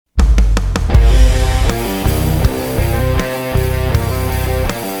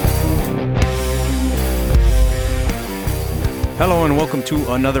Hello and welcome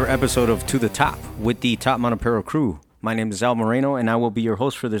to another episode of To The Top with the Top Montepero crew. My name is Al Moreno and I will be your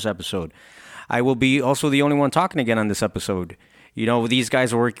host for this episode. I will be also the only one talking again on this episode. You know, these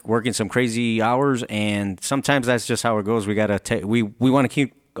guys are working some crazy hours, and sometimes that's just how it goes. We want to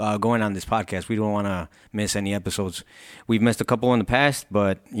keep going on this podcast. We don't want to miss any episodes. We've missed a couple in the past,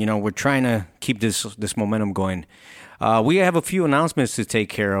 but you know, we're trying to keep this momentum going. We have a few announcements to take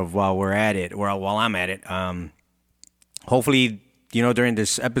care of while we're at it, or while I'm at it. Hopefully, you know, during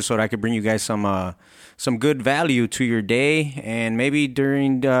this episode, I could bring you guys some good value to your day, and maybe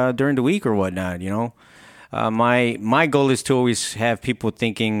during the week or whatnot. You know, my goal is to always have people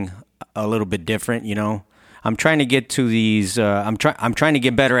thinking a little bit different. You know, I'm trying to get to these. I'm trying to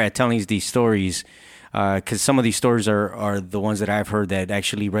get better at telling these stories, because some of these stories are the ones that I've heard that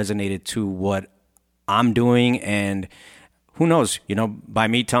actually resonated to what I'm doing, and who knows? You know, by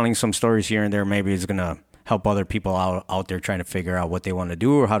me telling some stories here and there, maybe it's gonna help other people out there trying to figure out what they want to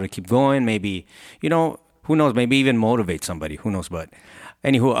do or how to keep going. Maybe, you know, who knows? Maybe even motivate somebody. Who knows? But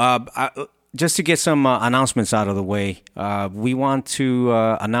anywho, just to get some announcements out of the way, we want to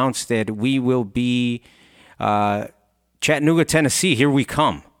announce that we will be Chattanooga, Tennessee. Here we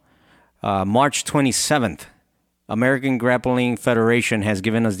come. March 27th. American Grappling Federation has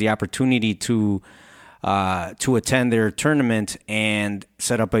given us the opportunity to attend their tournament and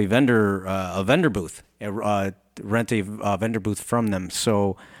set up a vendor booth, rent a vendor booth from them.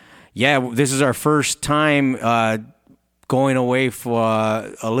 So, yeah, this is our first time going away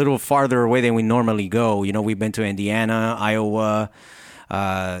for a little farther away than we normally go. You know, we've been to Indiana, Iowa,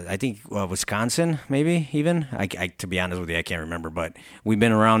 I think Wisconsin, maybe even. I to be honest with you, I can't remember, but we've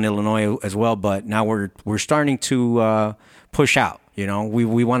been around Illinois as well. But now we're starting to push out. You know,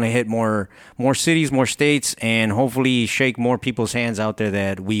 we want to hit more cities, more states, and hopefully shake more people's hands out there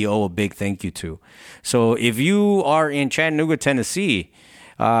that we owe a big thank you to. So if you are in Chattanooga, Tennessee,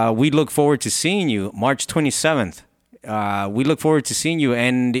 we look forward to seeing you March 27th. We look forward to seeing you.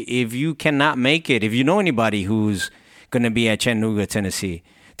 And if you cannot make it, if you know anybody who's going to be at Chattanooga, Tennessee,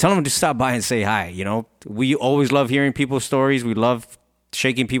 tell them to stop by and say hi. You know, we always love hearing people's stories. We love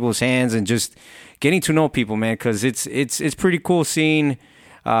shaking people's hands and just getting to know people, man, because it's pretty cool seeing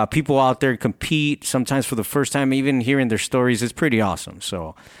people out there compete sometimes for the first time, even hearing their stories. It's pretty awesome.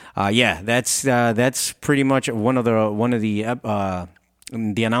 So, yeah, that's pretty much one of the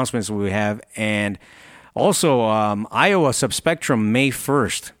announcements we have. And also, Iowa Subspectrum, May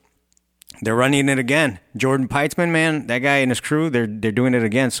 1st. They're running it again. Jordan Peitzman, man, that guy and his crew, they're doing it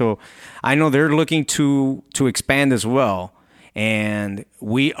again. So I know they're looking to expand as well. And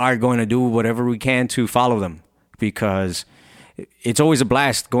we are going to do whatever we can to follow them, because it's always a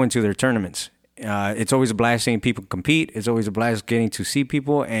blast going to their tournaments. It's always a blast seeing people compete. It's always a blast getting to see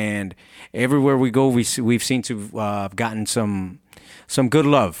people. And everywhere we go, we've seen to gotten some good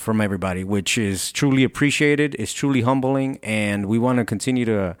love from everybody, which is truly appreciated. It's truly humbling, and we want to continue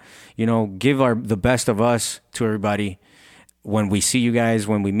to, you know, give the best of us to everybody when we see you guys,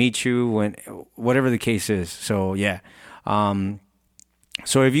 when we meet you, whatever the case is. So yeah.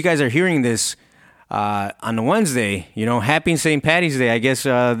 So if you guys are hearing this on the Wednesday, you know, happy St. Paddy's Day. I guess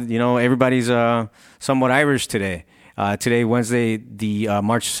you know, everybody's somewhat Irish today. Today, Wednesday, the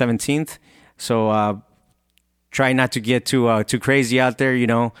March 17th. So try not to get too crazy out there. You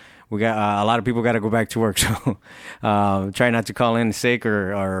know, we got a lot of people got to go back to work, so try not to call in sick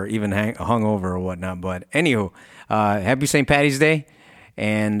or even hungover or whatnot. But anywho, happy St. Paddy's Day.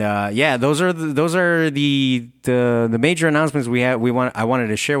 And yeah, those are the major announcements I wanted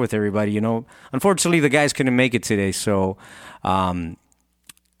to share with everybody. You know, unfortunately, the guys couldn't make it today, so I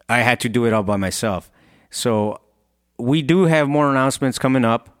had to do it all by myself. So we do have more announcements coming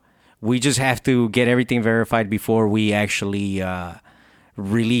up. We just have to get everything verified before we actually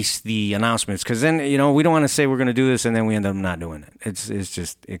release the announcements, because then, you know, we don't want to say we're going to do this and then we end up not doing it. It's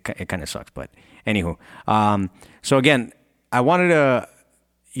just it kind of sucks. But anywho, so again, I wanted to.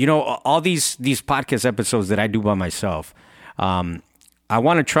 You know, all these podcast episodes that I do by myself, I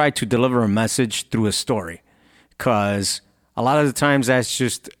want to try to deliver a message through a story, because a lot of the times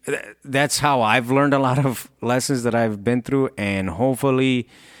that's how I've learned a lot of lessons that I've been through, and hopefully,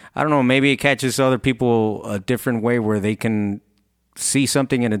 I don't know, maybe it catches other people a different way where they can see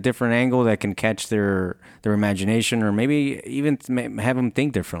something in a different angle that can catch their imagination, or maybe even have them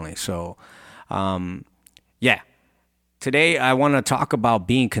think differently. So, yeah. Today, I want to talk about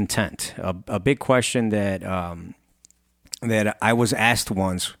being content. A big question that I was asked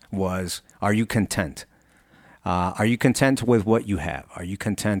once was, "Are you content?" Are you content with what you have? Are you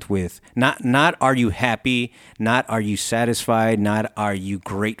content with not are you happy, not are you satisfied, not are you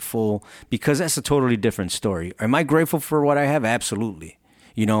grateful? Because that's a totally different story. Am I grateful for what I have? Absolutely.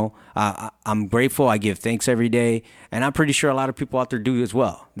 I'm grateful. I give thanks every day, and I'm pretty sure a lot of people out there do as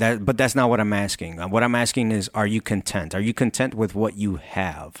well. But that's not what I'm asking. What I'm asking is, are you content? Are you content with what you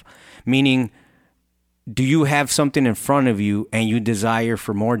have? Meaning, do you have something in front of you and you desire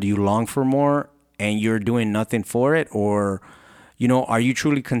for more? Do you long for more and you're doing nothing for it? Or, are you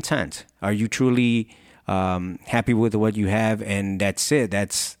truly content? Are you truly happy with what you have? And that's it.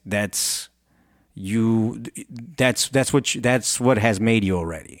 That's what has made you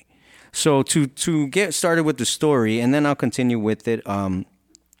already. So to get started with the story, and then I'll continue with it. I'm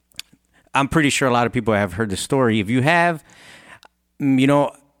pretty sure a lot of people have heard the story. If you have,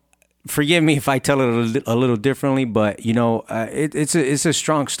 forgive me if I tell it a little differently, but it's a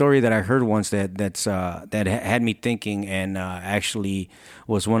strong story that I heard once that had me thinking, and actually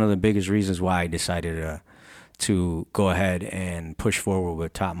was one of the biggest reasons why I decided to go ahead and push forward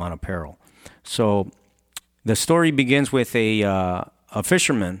with Top Mount Apparel. So the story begins with a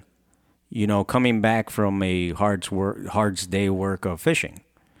fisherman, coming back from a hard day work of fishing.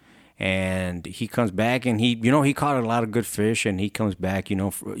 And he comes back and he caught a lot of good fish, and he comes back, he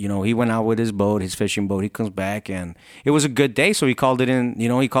went out with his boat, his fishing boat. He comes back and it was a good day. So he called it in,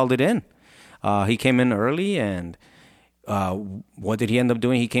 he came in early, and what did he end up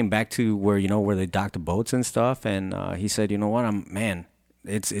doing? He came back to where they dock the boats and stuff. And he said, you know what,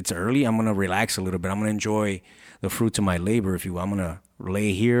 it's early. I'm going to relax a little bit. I'm going to enjoy the fruits of my labor, if you will. I'm going to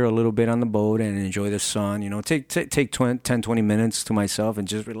lay here a little bit on the boat and enjoy the sun, take 10, 20 minutes to myself and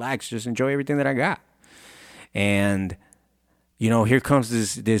just relax, just enjoy everything that I got. And, here comes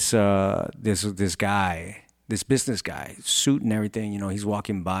this guy, this business guy, suit and everything, he's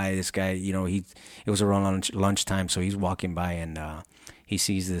walking by. This guy, it was around lunchtime. So he's walking by, and he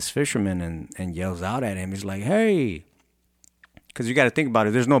sees this fisherman and yells out at him. He's like, hey. Because you got to think about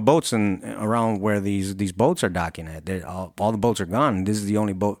it. There's no boats around where these boats are docking at. All the boats are gone. This is the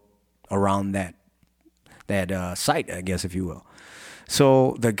only boat around that site, I guess, if you will.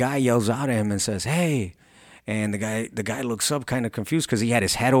 So the guy yells out at him and says, "Hey!" And the guy looks up, kind of confused, because he had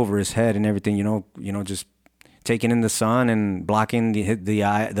his hat over his head and everything. Just taking in the sun and blocking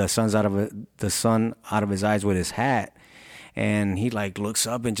the sun out of his eyes with his hat. And he looks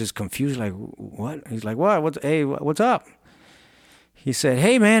up and just confused, like, what? He's like, what? Hey, what's up? He said,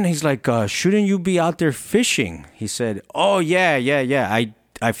 hey, man, he's like, shouldn't you be out there fishing? He said, oh, yeah.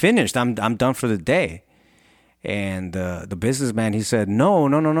 I finished. I'm done for the day. And the businessman, he said,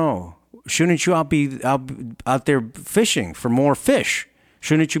 no. Shouldn't you be out there fishing for more fish?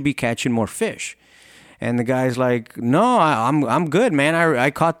 Shouldn't you be catching more fish? And the guy's like, no, I'm good, man. I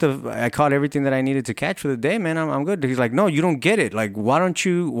caught everything that I needed to catch for the day, man. I'm good. He's like, no, you don't get it. Like, why aren't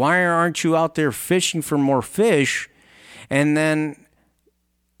you out there fishing for more fish? And then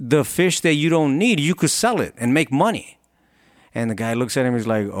the fish that you don't need, you could sell it and make money. And the guy looks at him. He's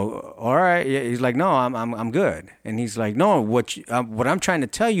like, "Oh, all right." Yeah. He's like, "No, I'm good." And he's like, "No, what I'm trying to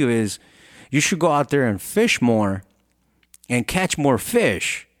tell you is, you should go out there and fish more, and catch more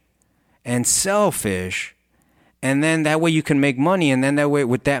fish, and sell fish, and then that way you can make money. And then that way,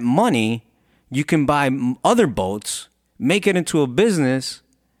 with that money, you can buy other boats, make it into a business."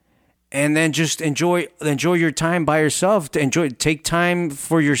 And then just enjoy your time by yourself. Take time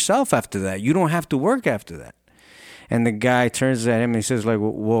for yourself after that. You don't have to work after that. And the guy turns at him and he says, like,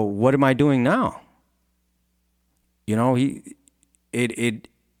 well, what am I doing now? It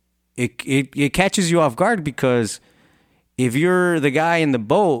catches you off guard, because if you're the guy in the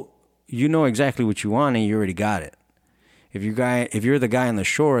boat, you know exactly what you want and you already got it. If you're the guy on the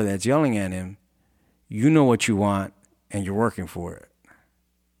shore that's yelling at him, you know what you want and you're working for it.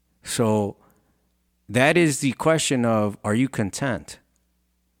 So that is the question of, are you content?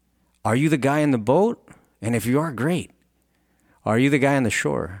 Are you the guy in the boat? And if you are, great. Are you the guy on the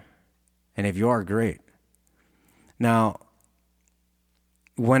shore? And if you are, great. Now,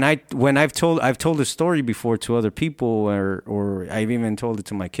 I've told this story before to other people, or I've even told it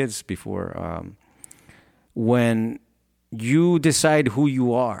to my kids before. When you decide who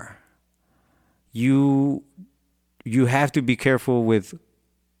you are, you have to be careful with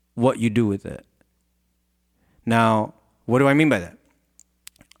what you do with it. Now, what do I mean by that?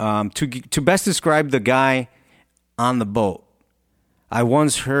 To best describe the guy on the boat, I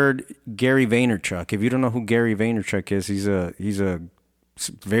once heard Gary Vaynerchuk. If you don't know who Gary Vaynerchuk is, he's a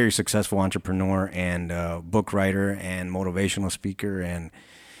very successful entrepreneur and book writer and motivational speaker, and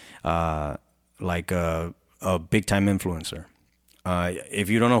a big time influencer. If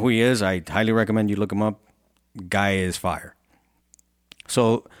you don't know who he is, I highly recommend you look him up. guy is fire.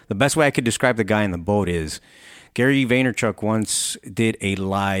 So the best way I could describe the guy in the boat is Gary Vaynerchuk once did a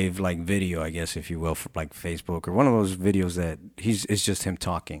live like video, I guess, if you will, for like Facebook or one of those videos that it's just him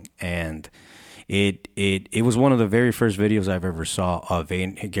talking. And it was one of the very first videos I've ever saw of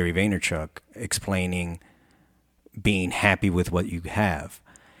Gary Vaynerchuk explaining being happy with what you have.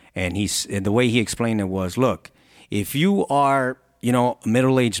 And the way he explained it was, look, if you are, a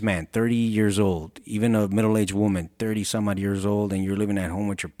middle-aged man, 30 years old, even a middle-aged woman, 30 some odd years old, and you're living at home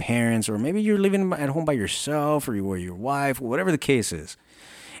with your parents, or maybe you're living at home by yourself or you're with your wife, whatever the case is,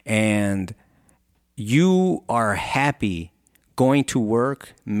 and you are happy going to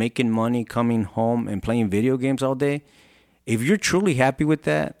work, making money, coming home and playing video games all day, if you're truly happy with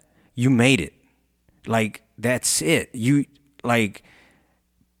that, you made it. Like, that's it.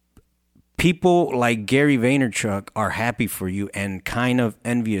 People like Gary Vaynerchuk are happy for you and kind of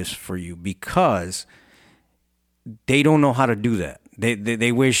envious for you because they don't know how to do that.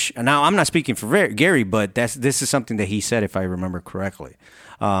 They wish. Now, I'm not speaking for Gary, but this is something that he said, if I remember correctly.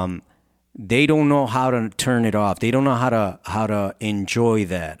 They don't know how to turn it off. They don't know how to enjoy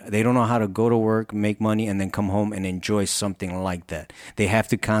that. They don't know how to go to work, make money, and then come home and enjoy something like that. They have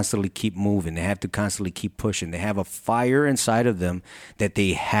to constantly keep moving. They have to constantly keep pushing. They have a fire inside of them that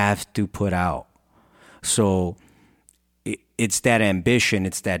they have to put out. So it's that ambition.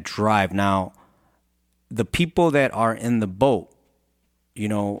 It's that drive. Now, the people that are in the boat,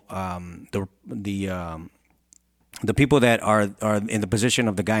 the people that are in the position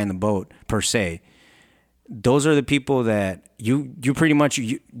of the guy in the boat per se, those are the people that you pretty much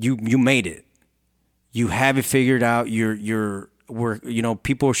you made it. You have it figured out.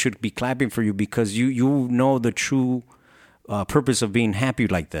 People should be clapping for you because you know the true purpose of being happy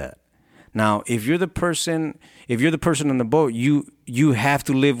like that. Now, if you're the person in the boat, you have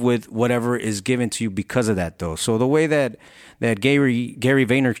to live with whatever is given to you because of that, though. So the way that Gary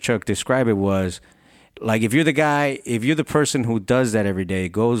Vaynerchuk described it was, like, if you're the person who does that every day,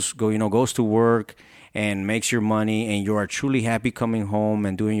 goes to work and makes your money, and you are truly happy coming home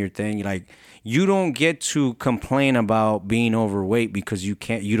and doing your thing, like, you don't get to complain about being overweight because you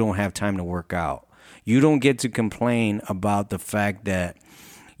don't have time to work out. You don't get to complain about the fact that,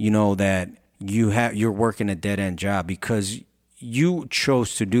 that you're working a dead end job because you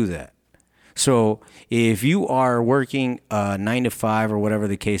chose to do that. So if you are working 9 to 5 or whatever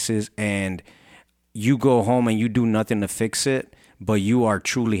the case is, and you go home and you do nothing to fix it, but you are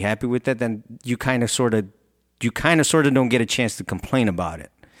truly happy with that, then you kind of sort of don't get a chance to complain about it.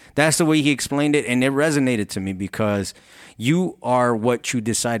 That's the way he explained it, and it resonated to me because you are what you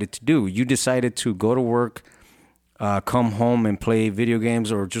decided to do. You decided to go to work, come home and play video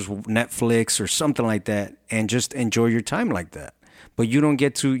games or just Netflix or something like that, and just enjoy your time like that. But you don't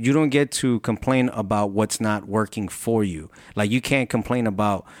get to complain about what's not working for you. Like, you can't complain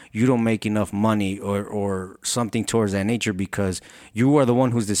about you don't make enough money or something towards that nature because you are the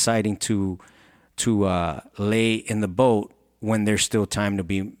one who's deciding to lay in the boat when there's still time to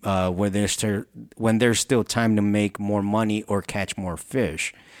be when there's still time to make more money or catch more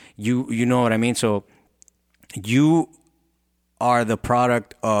fish. You know what I mean? So you are the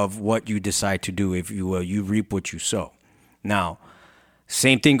product of what you decide to do. If you will, you reap what you sow. Now,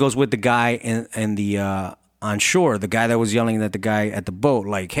 same thing goes with the guy in the on shore, the guy that was yelling at the guy at the boat,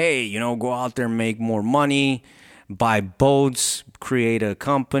 like, hey, go out there and make more money, buy boats, create a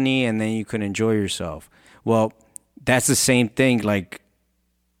company, and then you can enjoy yourself. Well, that's the same thing. Like,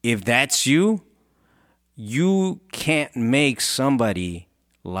 if that's you can't make somebody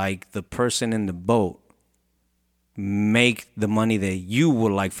like the person in the boat make the money that you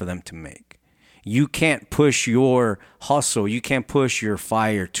would like for them to make. You can't push your hustle. You can't push your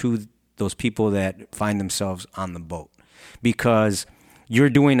fire to those people that find themselves on the boat because you're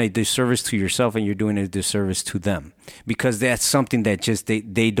doing a disservice to yourself and you're doing a disservice to them because that's something that just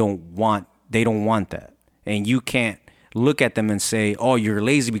they don't want. They don't want that. And you can't look at them and say, oh, you're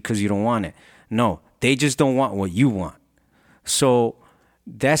lazy because you don't want it. No, they just don't want what you want. So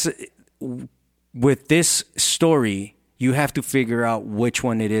that's with this story, you have to figure out which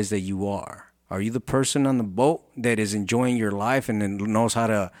one it is that you are. Are you the person on the boat that is enjoying your life and then knows how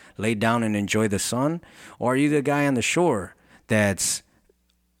to lay down and enjoy the sun? Or are you the guy on the shore that's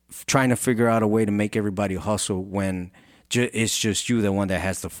trying to figure out a way to make everybody hustle when it's just you, the one that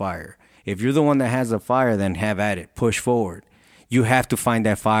has the fire? If you're the one that has the fire, then have at it. Push forward. You have to find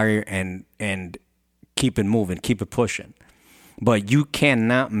that fire and keep it moving, keep it pushing. But you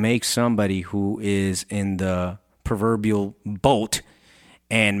cannot make somebody who is in the proverbial boat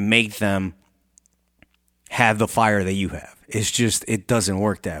and make them have the fire that you have. It's just, it doesn't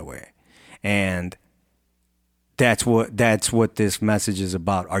work that way. And That's what this message is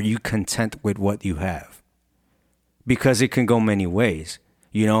about. Are you content with what you have? Because it can go many ways.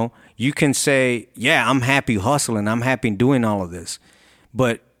 You know, you can say, yeah, I'm happy hustling, I'm happy doing all of this.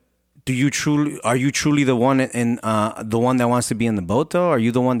 But are you truly the one the one that wants to be in the boat though? Are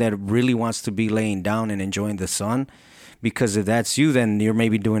you the one that really wants to be laying down and enjoying the sun? Because if that's you, then you're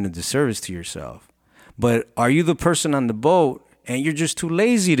maybe doing a disservice to yourself. But are you the person on the boat and you're just too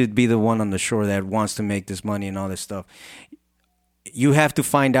lazy to be the one on the shore that wants to make this money and all this stuff? You have to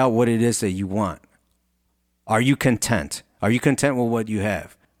find out what it is that you want. Are you content? Are you content with what you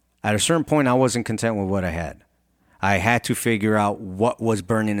have? At a certain point, I wasn't content with what I had. I had to figure out what was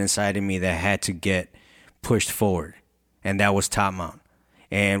burning inside of me that had to get pushed forward. And that was Top Mount.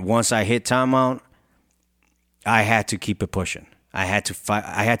 And once I hit Top Mount, I had to keep it pushing. I had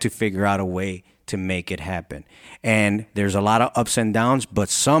to figure out a way to make it happen. And there's a lot of ups and downs, but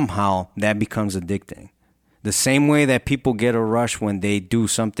somehow that becomes addicting. The same way that people get a rush when they do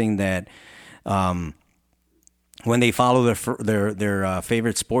something that when they follow their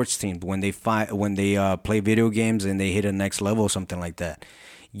favorite sports team, when they play video games and they hit a next level, something like that.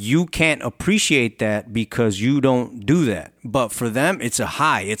 You can't appreciate that because you don't do that. But for them, it's a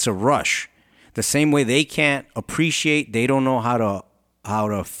high, it's a rush. The same way they can't appreciate, they don't know how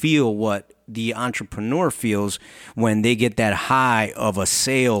to feel what the entrepreneur feels when they get that high of a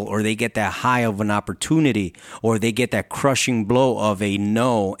sale, or they get that high of an opportunity, or they get that crushing blow of a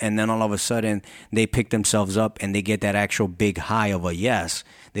no, and then all of a sudden they pick themselves up and they get that actual big high of a yes.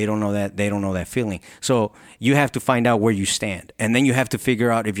 They don't know that feeling. So you have to find out where you stand, and then you have to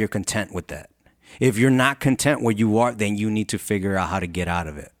figure out if you're content with that. If you're not content where you are, then you need to figure out how to get out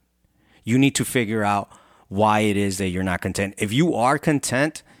of it. You need to figure out why it is that you're not content. If you are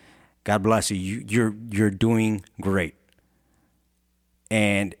content, God bless you. You're doing great.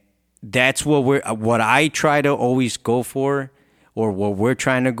 And that's what I try to always go for, or what we're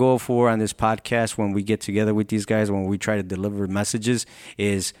trying to go for on this podcast when we get together with these guys, when we try to deliver messages,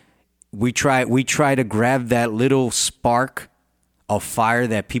 is we try to grab that little spark of fire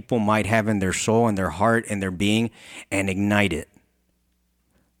that people might have in their soul and their heart and their being and ignite it.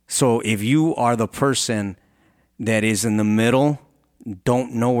 So if you are the person that is in the middle,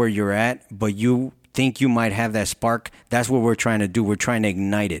 don't know where you're at, but you think you might have that spark, that's what we're trying to do. We're trying to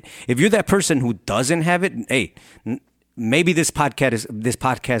ignite it. If you're that person who doesn't have it, hey, maybe this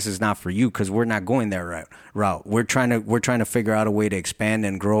podcast is not for you, because we're not going that route. We're trying to figure out a way to expand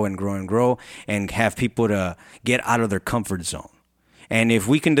and grow and grow and grow and have people to get out of their comfort zone. And if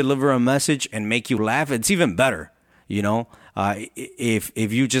we can deliver a message and make you laugh, it's even better. You know,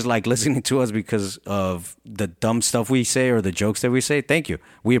 if you just like listening to us because of the dumb stuff we say or the jokes that we say, thank you.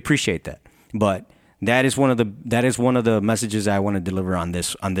 We appreciate that. But that is one of the messages I want to deliver on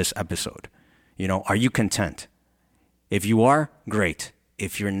this episode. You know, are you content? If you are, great.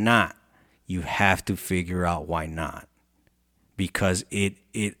 If you're not, you have to figure out why not. Because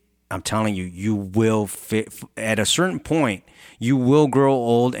I'm telling you, you will fit at a certain point. You will grow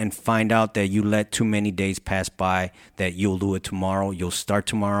old and find out that you let too many days pass by, that you'll do it tomorrow. You'll start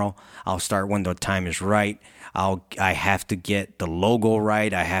tomorrow. I'll start when the time is right. I have to get the logo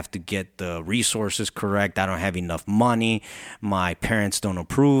right. I have to get the resources correct. I don't have enough money. My parents don't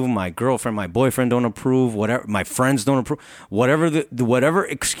approve. My girlfriend, my boyfriend don't approve. Whatever, my friends don't approve. Whatever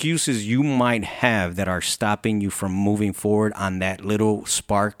excuses you might have that are stopping you from moving forward on that little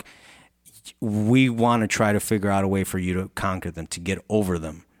spark, we want to try to figure out a way for you to conquer them, to get over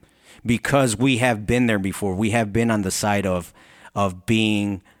them, because we have been there before. We have been on the side of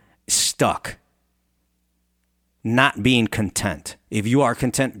being stuck, not being content. If you are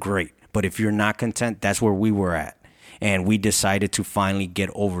content, great. But if you're not content, that's where we were at. And we decided to finally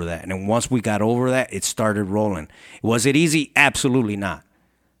get over that. And then once we got over that, it started rolling. Was it easy? Absolutely not.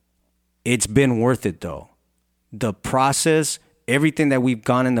 It's been worth it, though. The process, everything that we've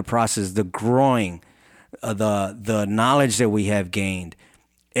gone in the process, the growing, the knowledge that we have gained,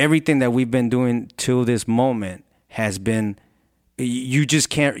 everything that we've been doing till this moment has been, you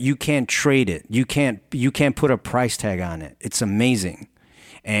can't trade it. You can't put a price tag on it. It's amazing.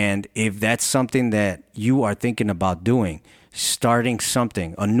 And if that's something that you are thinking about doing, starting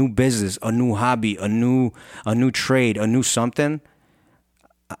something, a new business, a new hobby, a new trade, a new something,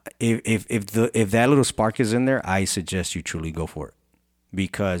 if that little spark is in there, I suggest you truly go for it,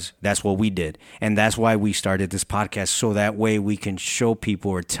 because that's what we did. And that's why we started this podcast, so that way we can show people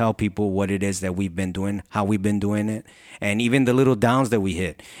or tell people what it is that we've been doing, how we've been doing it, and even the little downs that we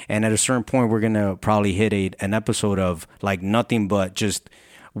hit. And at a certain point, we're going to probably hit an episode of like nothing but just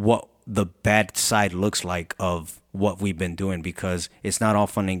what the bad side looks like of what we've been doing, because it's not all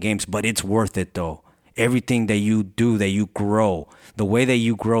fun and games, but it's worth it though. Everything that you do, that you grow, the way that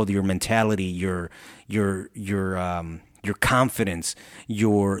you grow, your mentality, your confidence,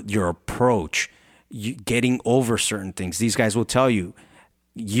 your approach, getting over certain things. These guys will tell you,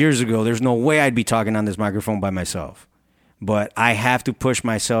 years ago, there's no way I'd be talking on this microphone by myself. But I have to push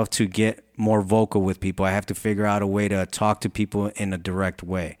myself to get more vocal with people. I have to figure out a way to talk to people in a direct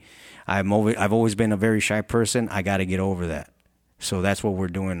way. I've always been a very shy person. I got to get over that. So that's what we're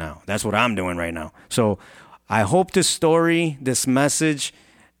doing now. That's what I'm doing right now. So I hope this story, this message,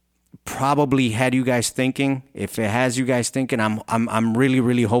 probably had you guys thinking. If it has you guys thinking, I'm really,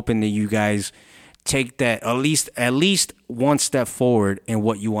 really hoping that you guys take that at least one step forward in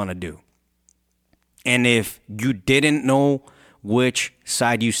what you want to do. And if you didn't know which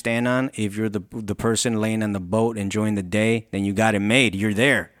side you stand on, if you're the person laying on the boat enjoying the day, then you got it made. You're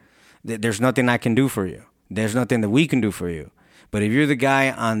there. There's nothing I can do for you. There's nothing that we can do for you. But if you're the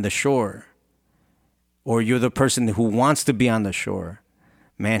guy on the shore, or you're the person who wants to be on the shore,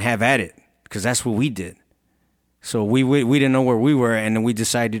 man, have at it, because that's what we did. So we didn't know where we were, and then we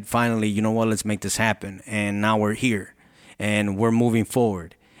decided finally, you know what, let's make this happen. And now we're here, and we're moving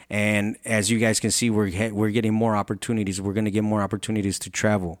forward. And as you guys can see, we're getting more opportunities. We're going to get more opportunities to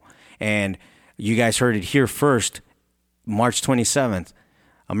travel. And you guys heard it here first, March 27th,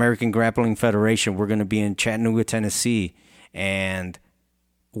 American Grappling Federation. We're going to be in Chattanooga, Tennessee, and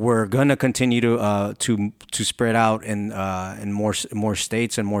we're going to continue to spread out in more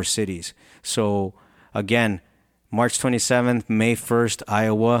states and more cities. So again, March 27th, May 1st,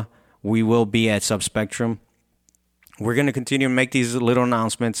 Iowa, we will be at Subspectrum. We're going to continue to make these little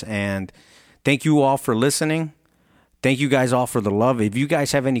announcements, and thank you all for listening. Thank you guys all for the love. If you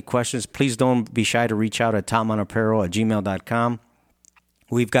guys have any questions, please don't be shy to reach out at topmountainapparel@gmail.com.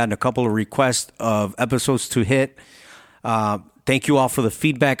 We've gotten a couple of requests of episodes to hit. Thank you all for the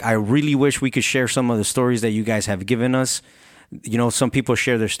feedback. I really wish we could share some of the stories that you guys have given us. You know, some people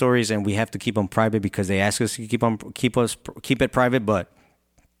share their stories, and we have to keep them private because they ask us to keep it private. But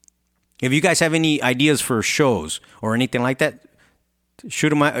if you guys have any ideas for shows or anything like that, shoot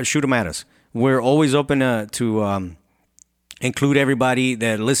them at us. We're always open to include everybody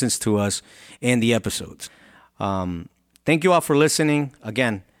that listens to us in the episodes. Thank you all for listening.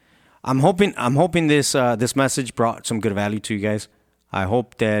 Again, I'm hoping this message brought some good value to you guys. I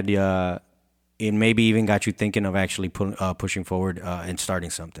hope that it maybe even got you thinking of actually pushing forward and starting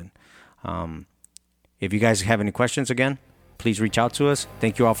something. If you guys have any questions, again, please reach out to us.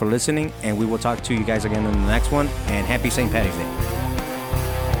 Thank you all for listening, and we will talk to you guys again in the next one. And happy St. Paddy's Day.